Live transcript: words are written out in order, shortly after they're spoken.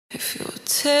If you're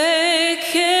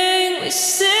taking me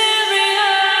seriously.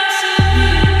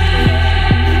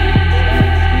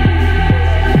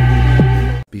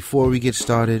 Before we get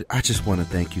started, I just want to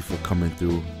thank you for coming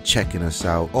through, checking us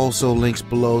out. Also, links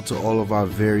below to all of our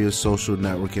various social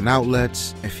networking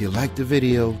outlets. If you liked the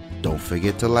video, don't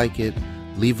forget to like it,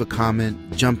 leave a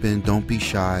comment, jump in, don't be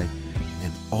shy,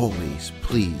 and always,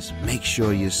 please, make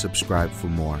sure you're subscribed for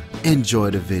more. Enjoy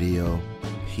the video.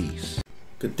 Peace.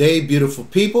 Good day, beautiful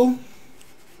people.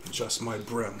 Just my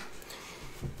brim.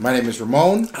 My name is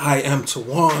Ramon. I am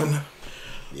Tawan.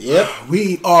 Yep.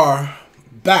 We are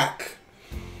back.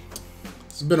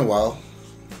 It's been a while.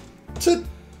 To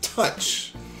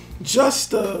touch.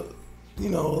 Just a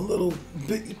little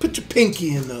bit. Put your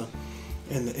pinky in the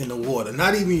water.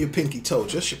 Not even your pinky toe,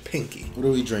 just your pinky. What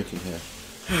are we drinking here?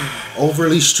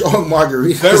 Overly strong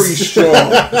margarita. Very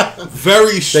strong.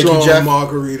 Very strong Jeff.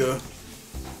 margarita.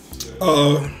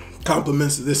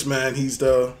 Compliments to this man. He's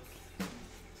the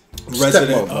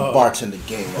resident bartender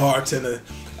game. Bartender.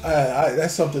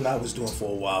 That's something I was doing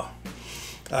for a while.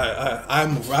 I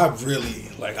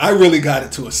really got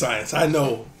into a science. I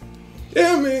know.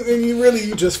 Yeah, I mean, and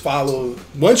you just follow.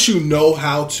 Once you know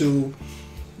how to,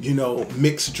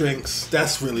 mix drinks,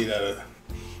 that's really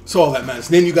it's all that matters.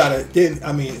 Then you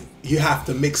have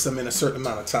to mix them in a certain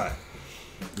amount of time.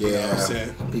 Yeah, you know what I'm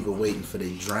saying? People waiting for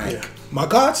their drink. Yeah. My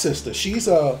god sister, she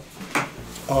took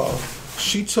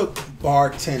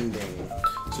bartending.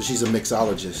 So she's a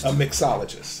mixologist. A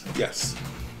mixologist, yes.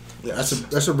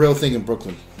 That's a real thing in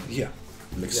Brooklyn. Yeah.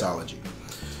 Mixology. Yeah.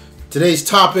 Today's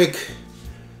topic,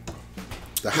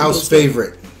 the house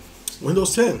favorite.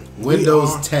 Windows 10.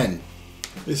 Windows 10.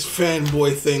 This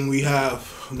fanboy thing we have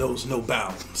knows no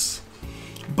bounds.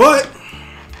 But,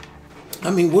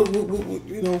 I mean, what.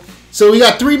 So we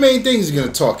got three main things we're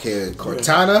going to talk here.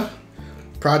 Cortana,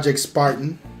 Project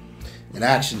Spartan, and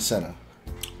Action Center.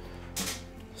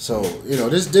 So,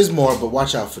 there's more, but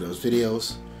watch out for those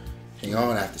videos. Hang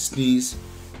on, I have to sneeze.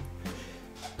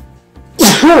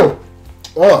 Oh.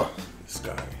 This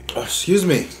guy. Oh, excuse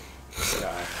me. This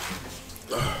guy.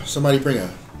 Somebody bring a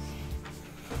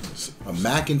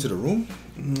Mac into the room?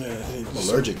 Yeah, I'm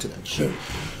allergic to that shit.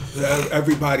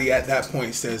 Everybody at that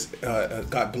point says,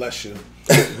 God bless you.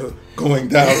 Going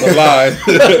down the line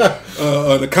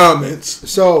on the comments.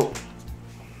 So,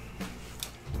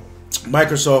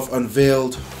 Microsoft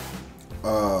unveiled,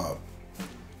 I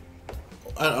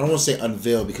don't want to say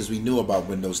unveiled because we knew about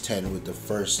Windows 10 with the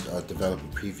first developer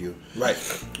preview. Right.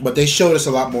 But they showed us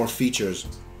a lot more features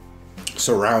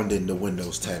surrounding the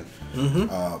Windows 10.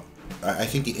 Mm-hmm. I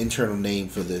think the internal name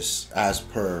for this, as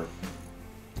per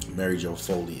Mary Jo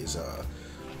Foley, is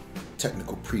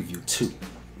Technical Preview 2.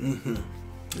 Mm-hmm.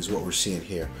 Is what we're seeing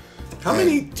here. How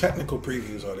many technical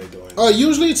previews are they doing?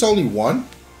 Usually it's only one,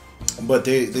 but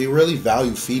they really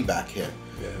value feedback here.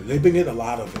 Yeah, they've been getting a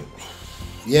lot of it.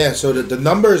 Yeah, so the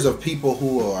numbers of people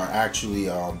who are actually,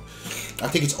 I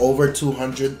think it's over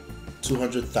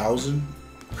 200,000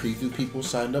 preview people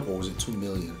signed up, or was it 2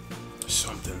 million?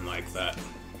 Something like that.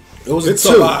 It's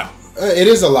a lot. It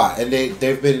is a lot, and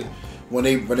they've been when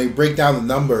they break down the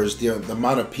numbers, the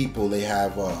amount of people they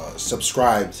have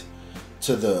subscribed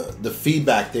to the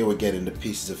feedback they were getting, the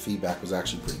pieces of feedback was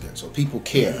actually pretty good. So people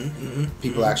care. Mm-hmm,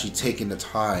 people actually taking the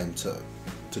time to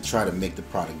try to make the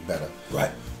product better.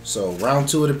 Right. So round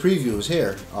 2 of the preview is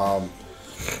here.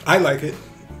 I like it.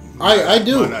 I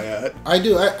do. I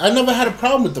do. I never had a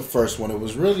problem with the first one. It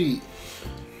was really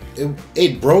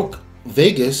it broke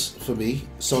Vegas for me.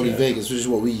 Sony Vegas, which is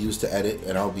what we used to edit,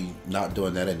 and I'll be not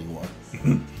doing that anymore.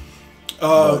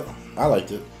 I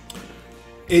liked it.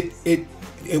 It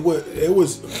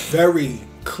was very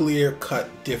clear-cut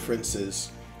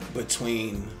differences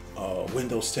between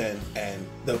Windows 10 and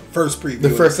the first preview. The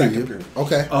first preview.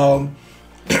 Okay.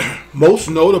 Most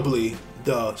notably,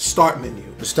 the start menu.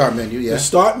 The start menu, yeah. The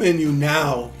start menu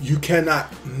now, you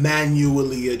cannot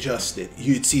manually adjust it.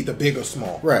 You'd see the big or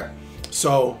small. Right.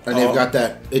 So and they've got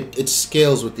that. It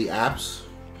scales with the apps.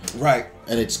 Right.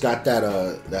 And it's got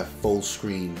that full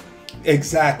screen.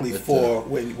 Exactly for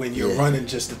when you're running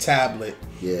just a tablet.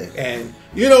 Yeah. And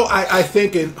I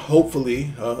think, and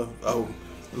hopefully,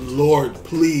 Lord,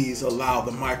 please allow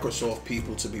the Microsoft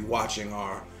people to be watching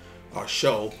our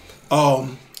show.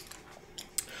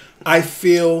 I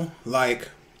feel like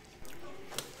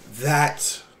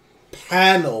that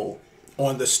panel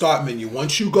on the start menu,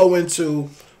 once you go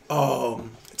into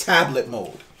tablet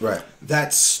mode, right?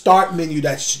 That start menu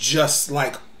that's just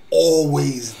like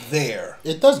always there.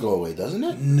 It does go away, doesn't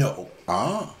it? No.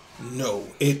 No.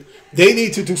 They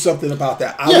need to do something about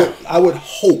that. I would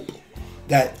hope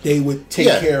that they would take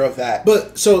care of that.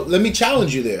 But so let me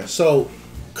challenge you there. So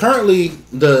currently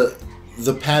the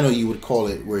panel, you would call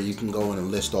it, where you can go in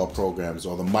and list all programs,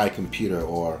 or the My Computer,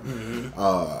 or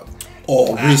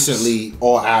all recently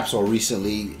all apps, or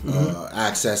recently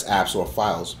access apps or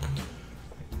files.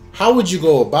 How would you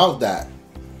go about that?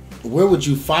 Where would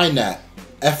you find that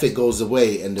if it goes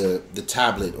away and the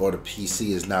tablet or the PC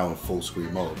is now in full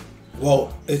screen mode?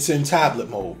 Well, it's in tablet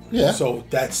mode. Yeah. So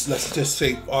that's, let's just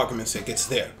say, argument's sake, it's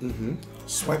there.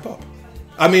 Swipe up.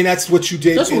 I mean, that's what you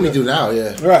did. That's what we do now,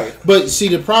 yeah. Right. But see,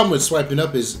 the problem with swiping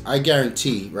up is, I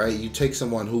guarantee, right, you take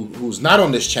someone who's not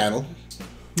on this channel,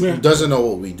 who doesn't know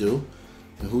what we do,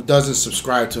 and who doesn't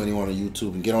subscribe to anyone on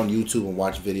YouTube and get on YouTube and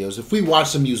watch videos. If we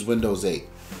watch them use Windows 8,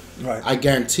 right, I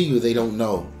guarantee you they don't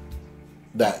know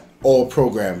that all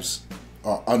programs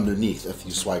are underneath if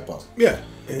you swipe up. Yeah.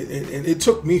 And it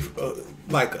took me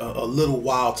like a little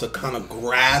while to kind of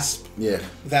grasp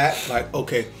that. Like,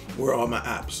 okay, where are my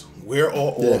apps? Where are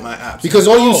all my apps? Because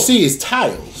all you see is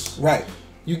tiles. Right.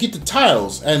 You get the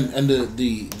tiles, and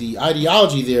the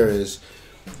ideology there is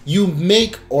you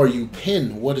make or you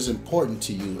pin what is important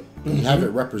to you, and you have it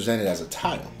represented as a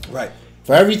tile. Right.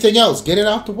 For everything else, get it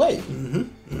out the way.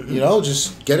 You know,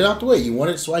 just get it out the way. You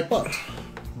want it, swipe up.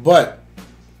 But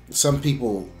some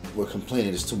people were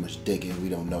complaining there's too much digging. We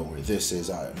don't know where this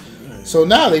is. So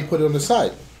now they put it on the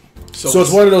side. So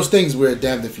it's one of those things where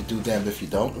damned if you do, damned if you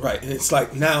don't. Right. And it's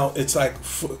like now, it's like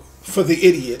for the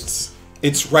idiots,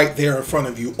 it's right there in front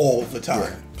of you all the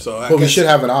time. Yeah. So but we should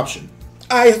have an option.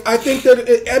 I think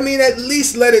that, I mean, at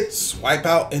least let it swipe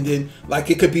out, and then like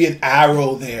it could be an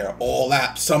arrow there, all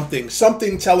apps,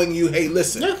 something telling you, hey,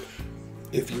 listen,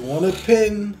 if you want to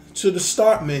pin to the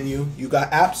start menu, you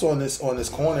got apps on this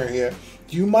corner here.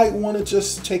 You might want to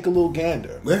just take a little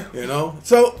gander. Yeah. You know?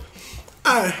 So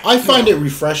I find it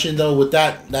refreshing though, with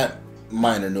that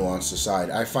minor nuance aside.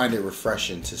 I find it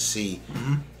refreshing to see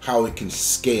how it can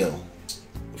scale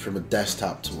from a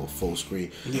desktop to a full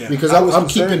screen. Yeah. Because I'm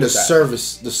keeping the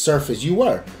surface. You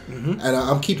were, and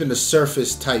I'm keeping the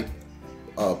Surface type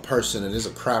person, and there's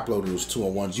a crap load of those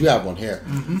 2-in-1s. You have one here.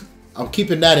 I'm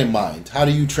keeping that in mind. How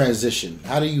do you transition?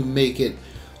 How do you make it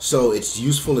so it's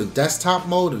useful in desktop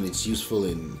mode and it's useful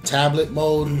in tablet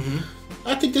mode?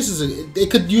 I think this is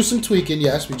it could use some tweaking.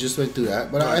 Yes, we just went through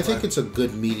that, but I think it's a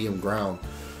good medium ground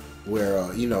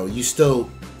where you know, you still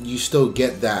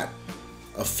get that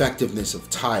effectiveness of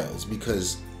tiles,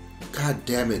 because god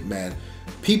damn it, man,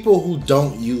 people who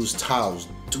don't use tiles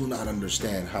do not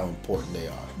understand how important they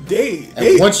are.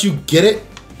 And once you get it,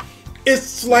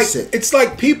 it's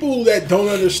like people that don't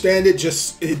understand it.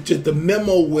 Just the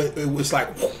memo was like,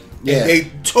 and they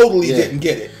totally didn't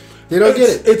get it. They don't get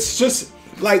it. It's just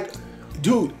like,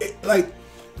 dude, like,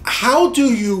 how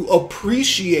do you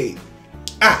appreciate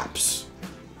apps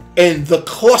and the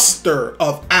cluster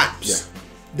of apps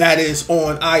that is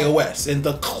on iOS and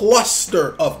the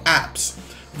cluster of apps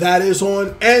that is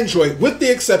on Android, with the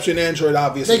exception Android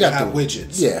obviously they have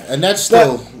widgets. Yeah, and that's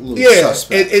still a little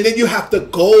suspect. And then you have to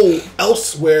go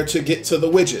elsewhere to get to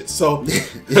the widgets. So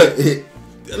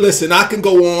listen, I can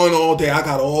go on all day. I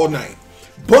got all night.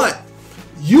 But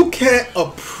you can't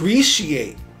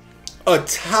appreciate a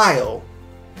tile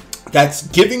that's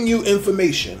giving you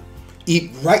information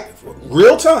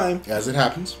real time as it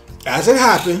happens.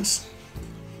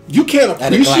 You can't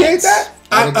appreciate that.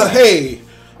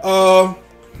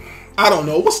 I don't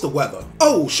know. What's the weather?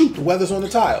 Oh, shoot, the weather's on the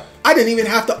tile. I didn't even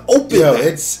have to open that.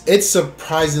 It's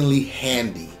surprisingly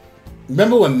handy.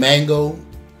 Remember when Mango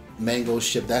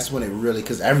shipped? That's when it really,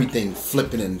 because everything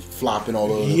flipping and flopping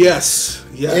all over. Yes.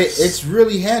 It's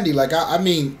really handy. Like, I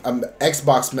mean,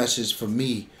 Xbox message for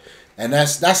me, and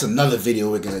that's another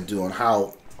video we're going to do on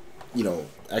how, you know,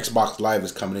 Xbox Live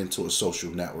is coming into a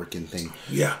social networking thing.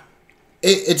 Yeah.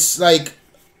 It's like,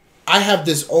 I have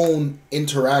this own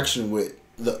interaction with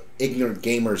the ignorant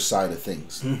gamer side of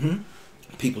things.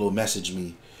 People will message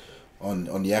me on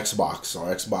the Xbox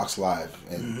or Xbox Live,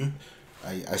 and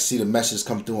I see the message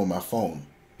come through on my phone.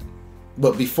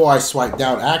 But before I swipe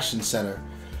down Action Center,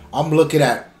 I'm looking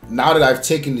at, now that I've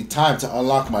taken the time to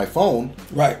unlock my phone,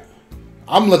 right,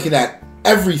 I'm looking at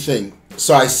everything.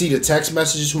 So I see the text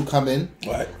messages who come in.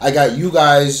 Right. I got you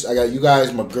guys,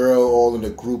 my girl, all in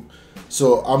the group.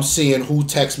 So I'm seeing who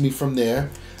texts me from there.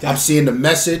 I'm seeing the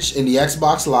message in the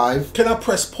Xbox Live. Can I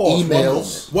press pause?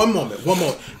 Emails. One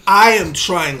moment. I am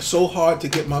trying so hard to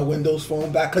get my Windows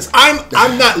phone back because I'm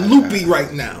not loopy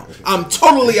right now. I'm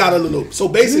totally out of the loop. So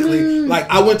basically, like,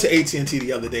 I went to AT&T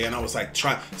the other day and I was like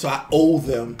so I owe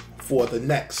them for the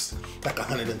next like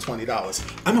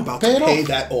 $120. I'm about to pay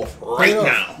that off right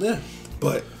now. Yeah.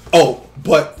 But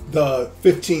the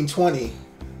 1520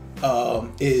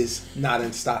 is not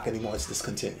in stock anymore. It's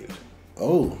discontinued.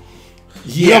 Oh.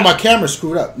 You know, my camera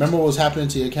screwed up. Remember what was happening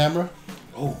to your camera?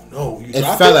 Oh no! It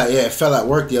fell at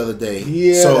work the other day.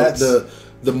 Yeah. So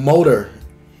the motor,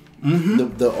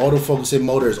 the autofocusing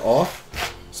motor is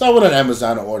off. So I went on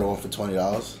Amazon and ordered one for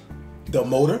 $20. The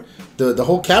motor? The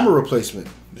whole camera replacement.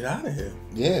 Get out of here.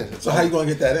 Yeah. So how you gonna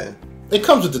get that in? It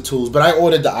comes with the tools, but I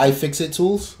ordered the iFixit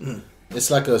tools. It's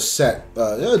like a set.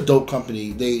 They're a dope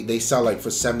company. They sell like for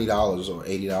 $70 or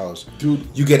 $80. Dude,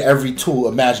 you get every tool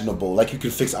imaginable. Like you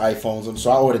can fix iPhones, and so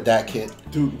I ordered that kit.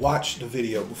 Dude, watch the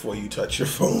video before you touch your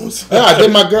phones. Yeah, I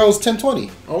did my girl's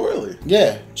 1020. Oh really?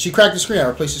 Yeah, she cracked the screen. I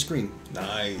replaced the screen.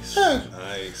 Nice. Yeah,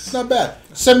 Nice. not bad.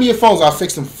 Send me your phones. I'll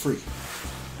fix them for free,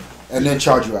 and then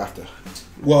charge you after.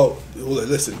 Well,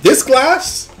 listen. This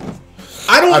glass,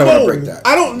 I don't wanna know. break that.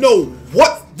 I don't know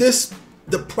what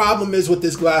the problem is with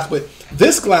this glass, but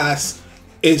this glass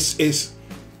is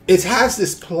it has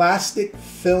this plastic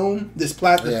film. This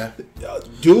plastic,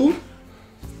 dude.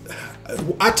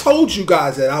 I told you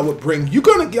guys that I would bring. I'm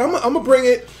gonna bring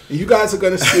it, and you guys are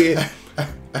gonna see it.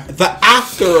 The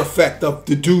after effect of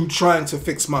the dude trying to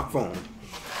fix my phone.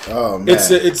 Oh man,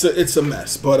 it's a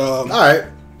mess. But all right.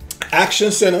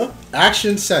 Action Center.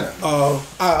 Action Center.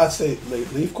 I say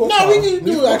leave Cortana. No, we can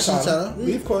do Action Center.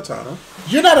 Leave Cortana.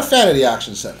 You're not a fan of the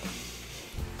Action Center.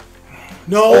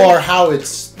 No. Or how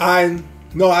it's... I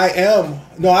am.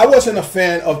 No, I wasn't a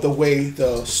fan of the way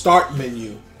the start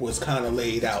menu was kind of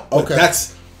laid out. But okay.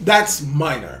 That's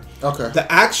minor. Okay. The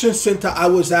Action Center I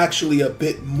was actually a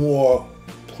bit more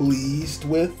pleased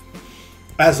with,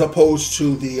 as opposed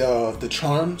to the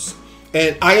charms.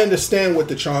 And I understand what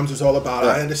the charms is all about.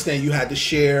 Right. I understand you had to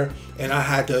share, and I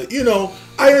had to,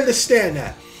 I understand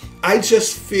that. I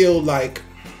just feel like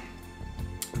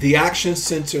the Action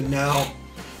Center now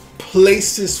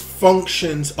places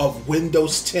functions of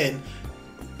Windows 10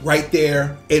 right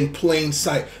there in plain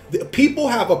sight. People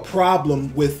have a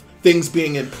problem with things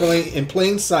being in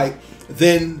plain sight,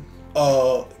 then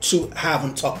to have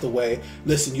them tucked away.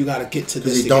 Listen, you got to get to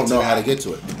this. Because you don't know how to get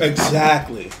to it.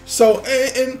 Exactly. So,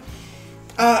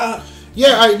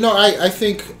 I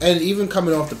think, and even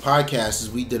coming off the podcast,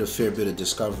 is we did a fair bit of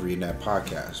discovery in that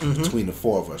podcast between the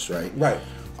four of us, right? Right.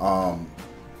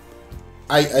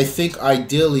 I think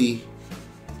ideally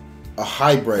a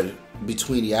hybrid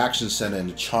between the Action Center and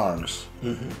the charms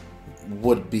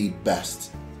would be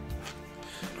best.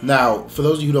 Now, for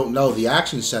those of you who don't know, the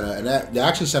Action Center, the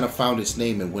Action Center found its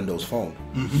name in Windows Phone.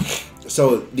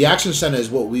 So the Action Center is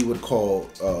what we would call,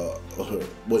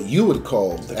 what you would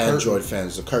call Android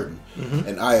fans the curtain,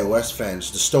 and iOS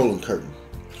fans the stolen curtain,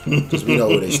 because we know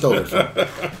where they stole it from.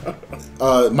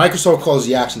 Microsoft calls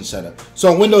the Action Center.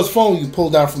 So on Windows Phone, you pull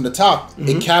down from the top,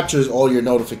 it captures all your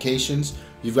notifications.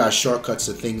 You've got shortcuts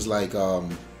to things like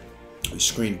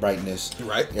screen brightness,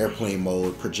 airplane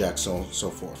mode, project, so on and so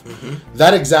forth.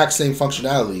 That exact same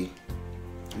functionality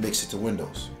makes it to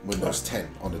Windows 10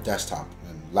 on the desktop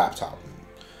and laptop.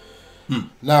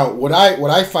 Now, what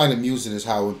I find amusing is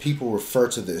how when people refer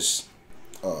to this,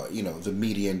 the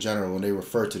media in general, when they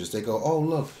refer to this, they go, "Oh,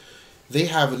 look, they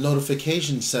have a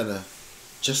notification center,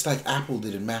 just like Apple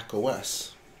did in Mac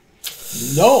OS."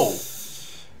 No.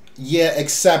 Yeah,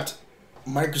 except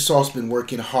Microsoft's been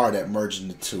working hard at merging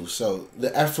the two. So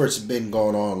the effort's been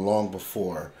going on long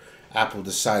before Apple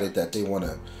decided that they want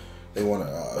to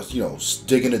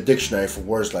dig in a dictionary for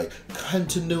words like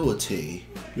continuity.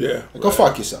 Yeah. Go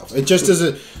fuck yourself. It just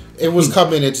doesn't. It was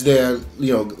coming. It's there.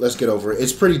 Let's get over it.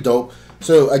 It's pretty dope.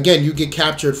 So again, you get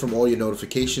captured from all your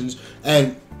notifications.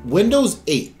 And Windows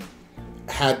 8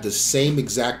 had the same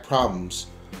exact problems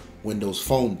Windows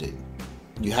Phone did.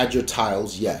 You had your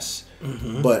tiles, yes.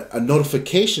 But a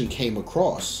notification came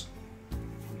across.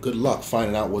 Good luck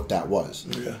finding out what that was.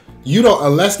 Yeah. You don't,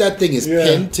 unless that thing is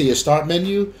pinned to your start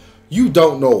menu, you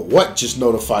don't know what just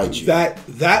notified you.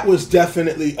 That was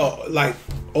definitely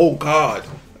oh God.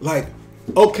 Like,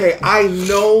 okay, I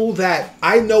know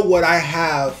what I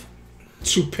have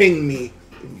to ping me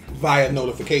via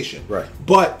notification. Right.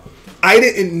 But I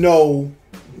didn't know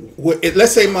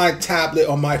let's say my tablet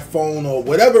or my phone or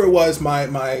whatever it was,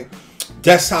 my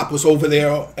desktop was over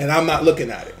there and I'm not looking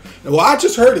at it. Well, I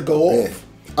just heard it go off.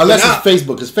 Unless it's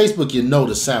Facebook, because Facebook, you know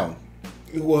the sound.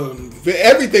 Well,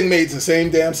 everything made the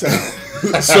same damn sound.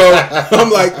 So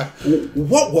I'm like,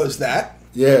 what was that?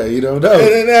 Yeah, you don't know.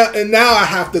 And now I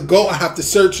have to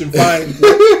search and find.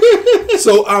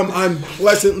 So I'm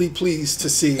pleasantly pleased to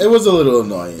see. It was a little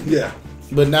annoying. Yeah.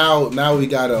 But now we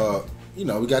got we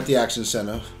got the Action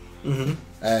Center.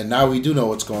 And now we do know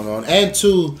what's going on. And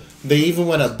two, they even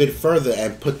went a bit further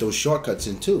and put those shortcuts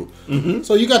in too.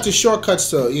 So you got the shortcuts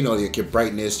to, you know, like your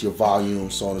brightness, your volume,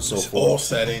 so on and so forth. All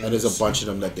settings. And there's a bunch of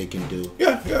them that they can do.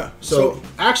 Yeah. So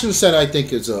Action Center, I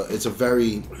think, it's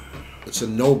a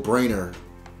no-brainer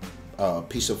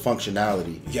piece of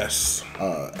functionality. Yes.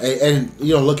 And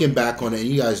you know, looking back on it,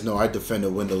 you guys know I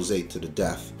defended Windows 8 to the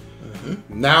death.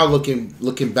 Now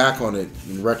looking back on it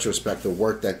in retrospect, the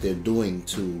work that they're doing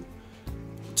to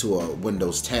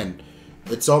Windows 10,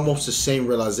 it's almost the same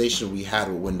realization we had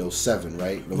with Windows 7,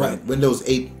 right? When Windows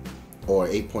 8 or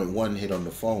 8.1 hit on the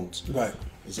phones. Right.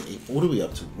 Is it 8? What are we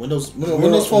up to? Windows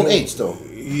Phone 8 still.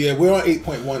 Yeah, we're on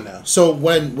 8.1 now. So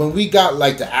when we got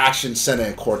like the Action Center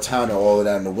and Cortana, all of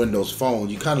that in the Windows Phone,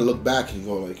 you kind of look back and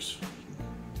go like,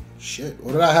 shit,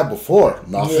 what did I have before?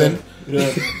 Nothing.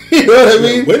 Yeah. You know what I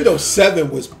mean? Windows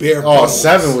 7 was bare bones. Oh,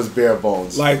 7 was bare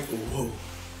bones. Like, whoa.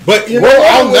 But you know,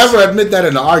 I'll never admit that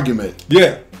in an argument.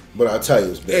 Yeah. But I'll tell you, it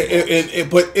was bare bones.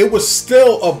 But it was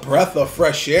still a breath of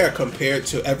fresh air compared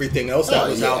to everything else that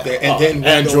was out there. And then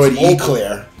Android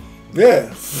Eclair. Yeah.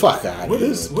 Fuck out of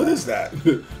here. What is that?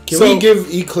 Can we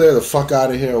give Eclair the fuck out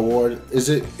of here award? Is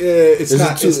it? It's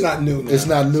not new now. It's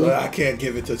not new. So I can't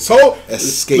give it to. So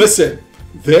Escape. Listen,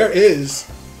 there is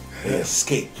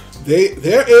Escape.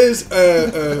 There is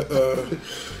a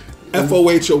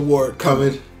FOH award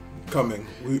coming.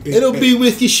 It'll be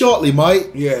with you shortly,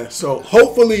 Mike. Yeah, so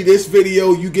hopefully this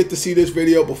video, you get to see this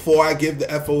video before I give the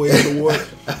FOH award,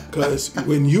 because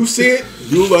when you see it,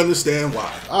 you'll understand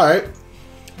why. All right.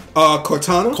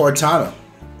 Cortana,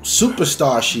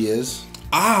 superstar she is.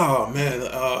 Ah man,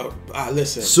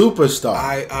 listen, superstar.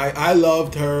 I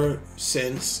loved her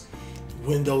since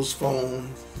Windows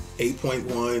Phone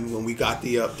 8.1 when we got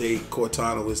the update.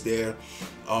 Cortana was there.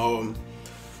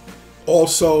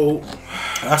 Also,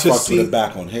 I fucked with it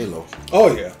back on Halo.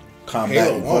 Oh yeah, Combat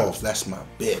Halo Evolved. 1. That's my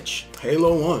bitch.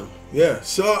 Halo 1. Yeah.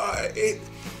 So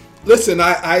listen,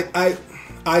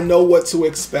 I know what to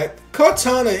expect.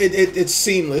 Cortana, it's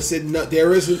seamless.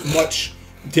 There isn't much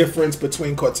difference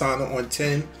between Cortana on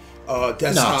 10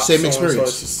 desktop. No, same experience. So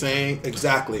it's the same,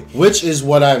 exactly. Which is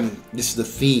this is the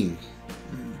theme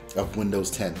of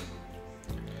Windows 10.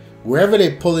 Wherever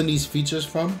they're pulling these features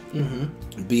from,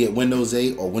 be it Windows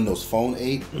 8 or Windows Phone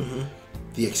 8,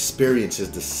 the experience is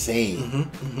the same.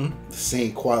 The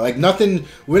same quality. Like nothing,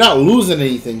 we're not losing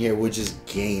anything here, we're just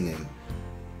gaining.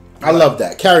 I love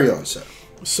that. Carry on, sir.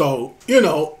 So, you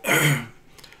know,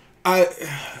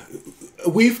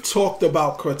 we've talked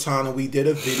about Cortana. We did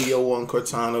a video on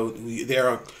Cortana. There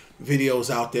are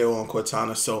videos out there on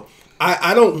Cortana. So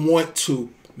I don't want to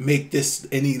make this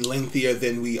any lengthier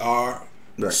than we are.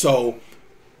 Right. So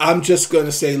I'm just going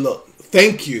to say, look,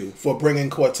 thank you for bringing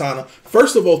Cortana.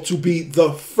 First of all, to be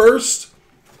the first,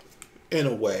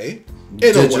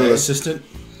 digital assistant.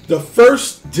 The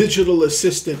first digital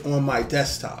assistant on my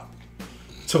desktop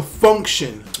to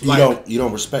function. You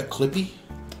don't respect Clippy?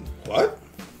 What?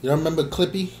 You don't remember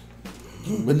Clippy?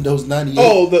 Windows 98.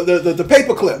 Oh, the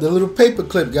paper clip. The little paper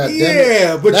clip, goddamn it.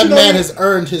 Yeah, but that man has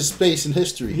earned his space in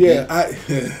history. Yeah,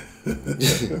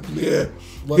 yeah.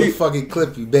 Motherfucking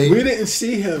Clippy, baby. We didn't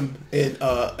see him in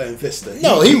Vista.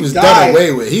 No, he was done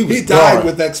away with. He died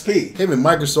with XP. Him and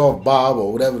Microsoft Bob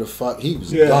or whatever the fuck, he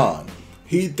was gone.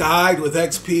 He died with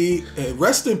XP. And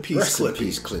rest in peace, Clippy. Rest in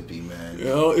peace, Clippy, man. You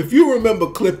know, if you remember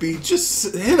Clippy,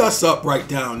 just hit us up right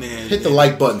down there. Hit the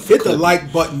like button for Hit Clippy. the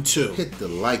like button too. Hit the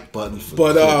like button for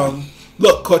But Clippy.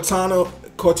 Look,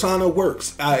 Cortana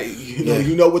works.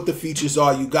 You know what the features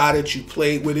are. You got it. You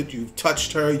played with it. You've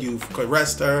touched her. You've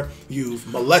caressed her. You've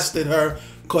molested her.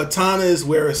 Cortana is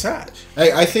where it's at.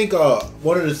 Hey, I think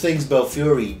one of the things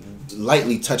Belfiore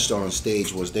lightly touched on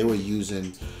stage was they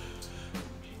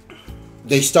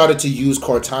started to use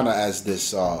Cortana as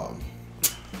this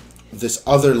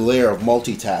other layer of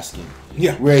multitasking.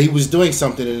 Yeah. Where he was doing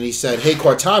something and he said, "Hey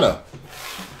Cortana,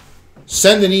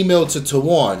 send an email to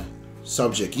Tawan.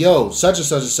 Subject, yo, such and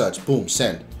such and such. Boom,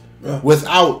 send."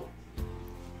 Without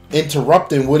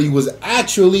interrupting what he was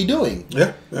actually doing.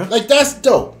 Yeah. Like that's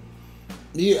dope.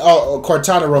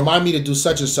 Cortana, remind me to do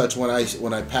such and such when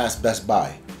I pass Best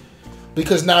Buy.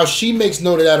 Because now she makes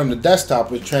note of that on the desktop,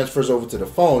 which transfers over to the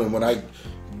phone, and when I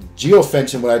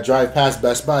geofence him when I drive past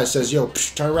Best Buy, it says, "Yo,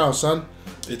 turn around, son.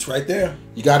 It's right there.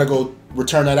 You gotta go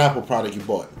return that Apple product you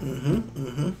bought."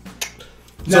 So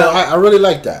now, I really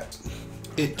like that.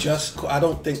 I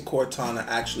don't think Cortana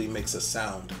actually makes a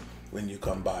sound when you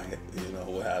come by it,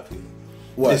 what have you.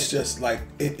 What? It's just like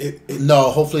it.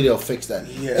 No, hopefully they'll fix that.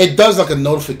 Yeah. It does like a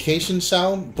notification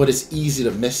sound, but it's easy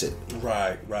to miss it.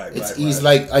 Right. It's easy.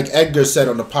 Like Edgar said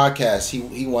on the podcast,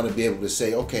 he wanted to be able to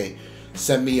say, okay,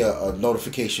 send me a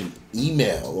notification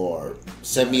email or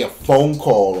send me a phone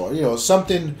call or, you know,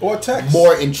 something or text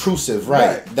more intrusive,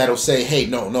 right? That'll say, hey,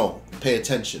 no, pay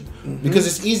attention. Because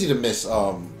it's easy to miss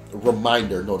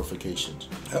reminder notifications.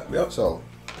 Yep. So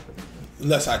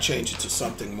unless I change it to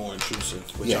something more intrusive,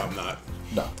 which I'm not.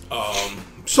 No.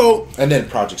 So and then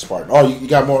Project Spartan. Oh, you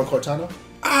got more on Cortana?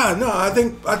 No, I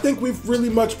think we've pretty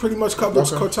much covered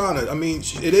Cortana. I mean,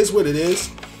 it is what it is,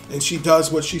 and she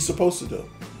does what she's supposed to do.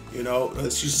 You know,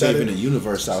 she's saving the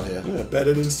universe out here. Yeah,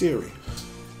 better than Siri.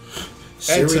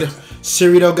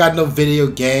 Siri don't got no video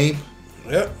game.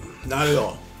 Yep, not at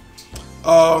all.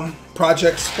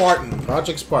 Project Spartan.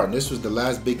 Project Spartan. This was the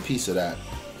last big piece of that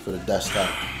for the desktop.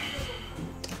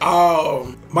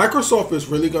 Microsoft is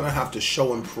really gonna have to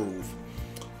show and prove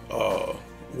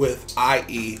with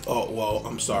Project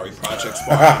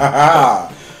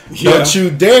Spartan. Don't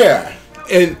you dare!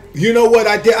 And you know what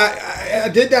I did? I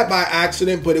did that by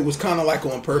accident, but it was kind of like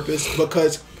on purpose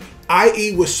because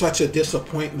IE was such a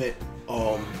disappointment.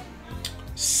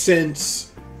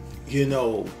 Since, you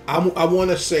know, I want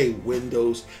to say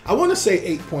Windows. I want to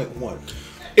say 8.1.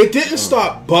 It didn't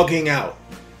start bugging out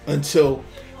until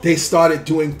they started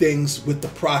doing things with the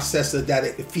processor that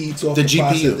it feeds off the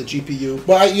GPU. The GPU.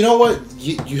 But you know what?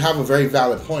 You have a very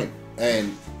valid point,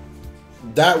 and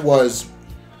that was,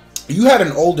 you had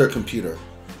an older computer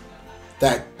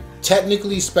that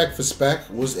technically spec for spec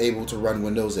was able to run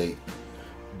Windows 8,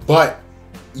 but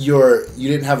you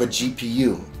didn't have a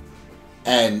GPU,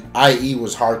 and IE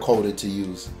was hard coded to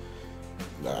use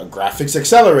graphics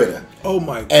accelerator. Oh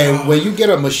my god! And when you get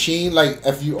a machine like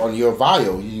if you on your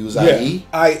Vio you use IE,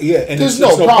 and there's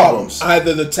no problems.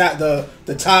 Either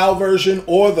the tile version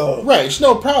or the it's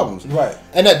no problems. Right,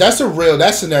 and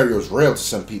that scenario is real to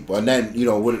some people. And then you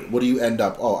know what do you end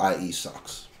up? Oh, IE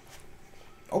sucks.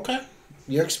 Okay,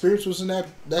 your experience wasn't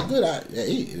that good.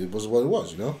 It was what it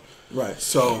was, you know. Right.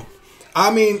 So,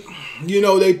 I mean, you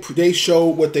know, they showed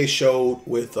what they showed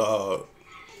with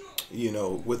you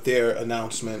know, with their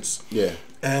announcements. Yeah.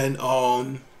 And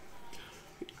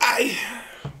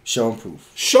show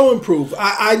and prove.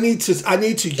 I need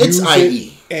to use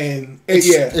IE. it, and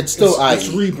it's still IE. It's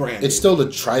rebranded. It's still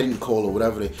the Trident Coal or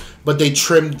whatever but they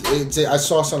trimmed. I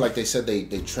saw something like they said they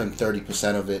trimmed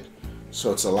 30% of it,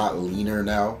 so it's a lot leaner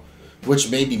now.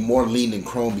 Which may be more lean than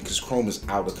Chrome because Chrome is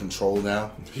out of control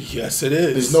now. Yes, it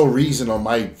is. There's no reason on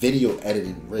my video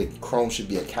editing rig Chrome should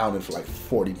be accounting for like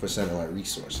 40% of my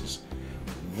resources.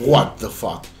 What the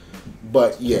fuck?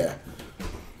 But yeah.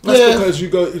 That's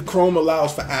because Chrome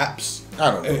allows for apps.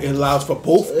 I don't know. It allows for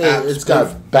both apps. It's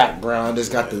got background. It's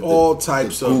got all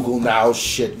types of Google Now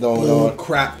shit going on.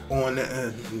 Crap on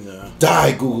it.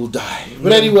 Die, Google, die.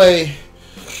 But anyway,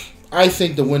 I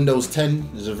think the Windows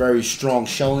 10 is a very strong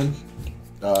showing.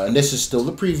 And this is still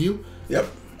the preview. Yep.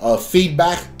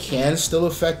 Feedback can still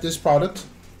affect this product.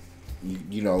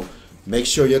 You know, make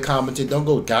sure you're commenting. Don't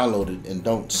go download it and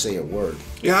don't say a word.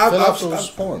 Yeah, Fill out those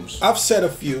forms. I've said a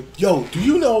few. Yo, do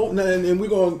you know, and we're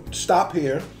going to stop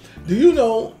here. Do you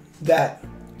know that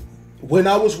when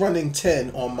I was running 10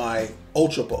 on my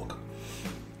Ultrabook,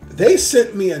 they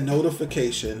sent me a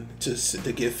notification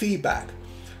to give feedback.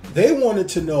 They wanted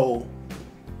to know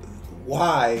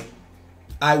why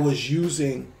I was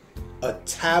using a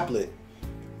tablet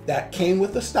that came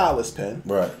with a stylus pen,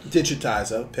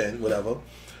 digitizer pen, whatever,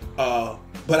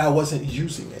 but I wasn't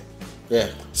using it.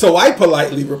 Yeah. So I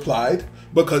politely replied,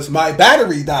 because my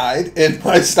battery died in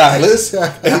my stylus,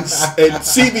 and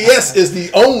CVS is the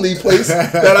only place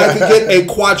that I could get a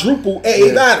quadruple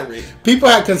A battery. People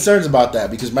had concerns about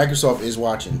that because Microsoft is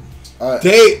watching.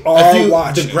 They are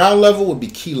watching. The ground level would be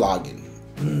keylogin.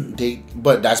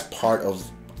 But that's part of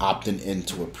opting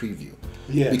into a preview.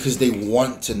 Yeah. Because they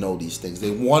want to know these things. They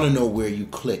want to know where you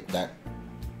click that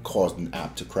caused an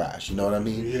app to crash. You know what I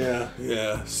mean?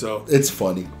 Yeah. So it's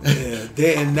funny.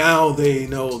 Yeah. Now they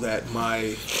know that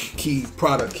my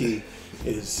product key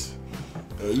is.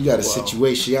 You got a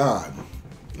situation.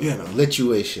 You know,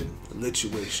 lituation.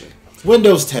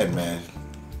 Windows 10, man.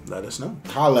 Let us know.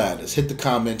 Holla at us. Hit the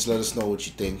comments. Let us know what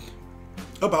you think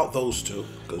about those two,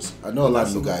 because I know a lot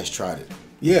of you guys tried it.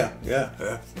 Yeah.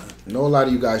 I know a lot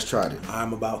of you guys tried it.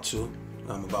 I'm about to.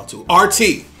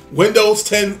 RT. Windows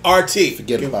 10 RT.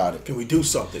 Forget about it. Can we do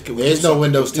something? There's no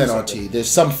Windows 10 RT. There's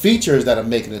some features that are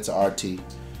making it to RT,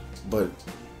 but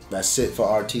that's it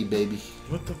for RT, baby.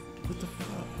 What the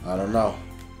fuck? I don't know.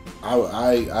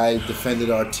 I defended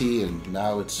RT, and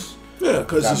now it's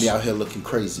got me out here looking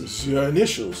crazy. It's your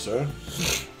initials, sir.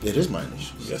 It is my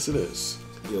initials. Yes, it is.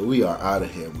 Yeah, we are out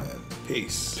of here, man.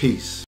 Peace.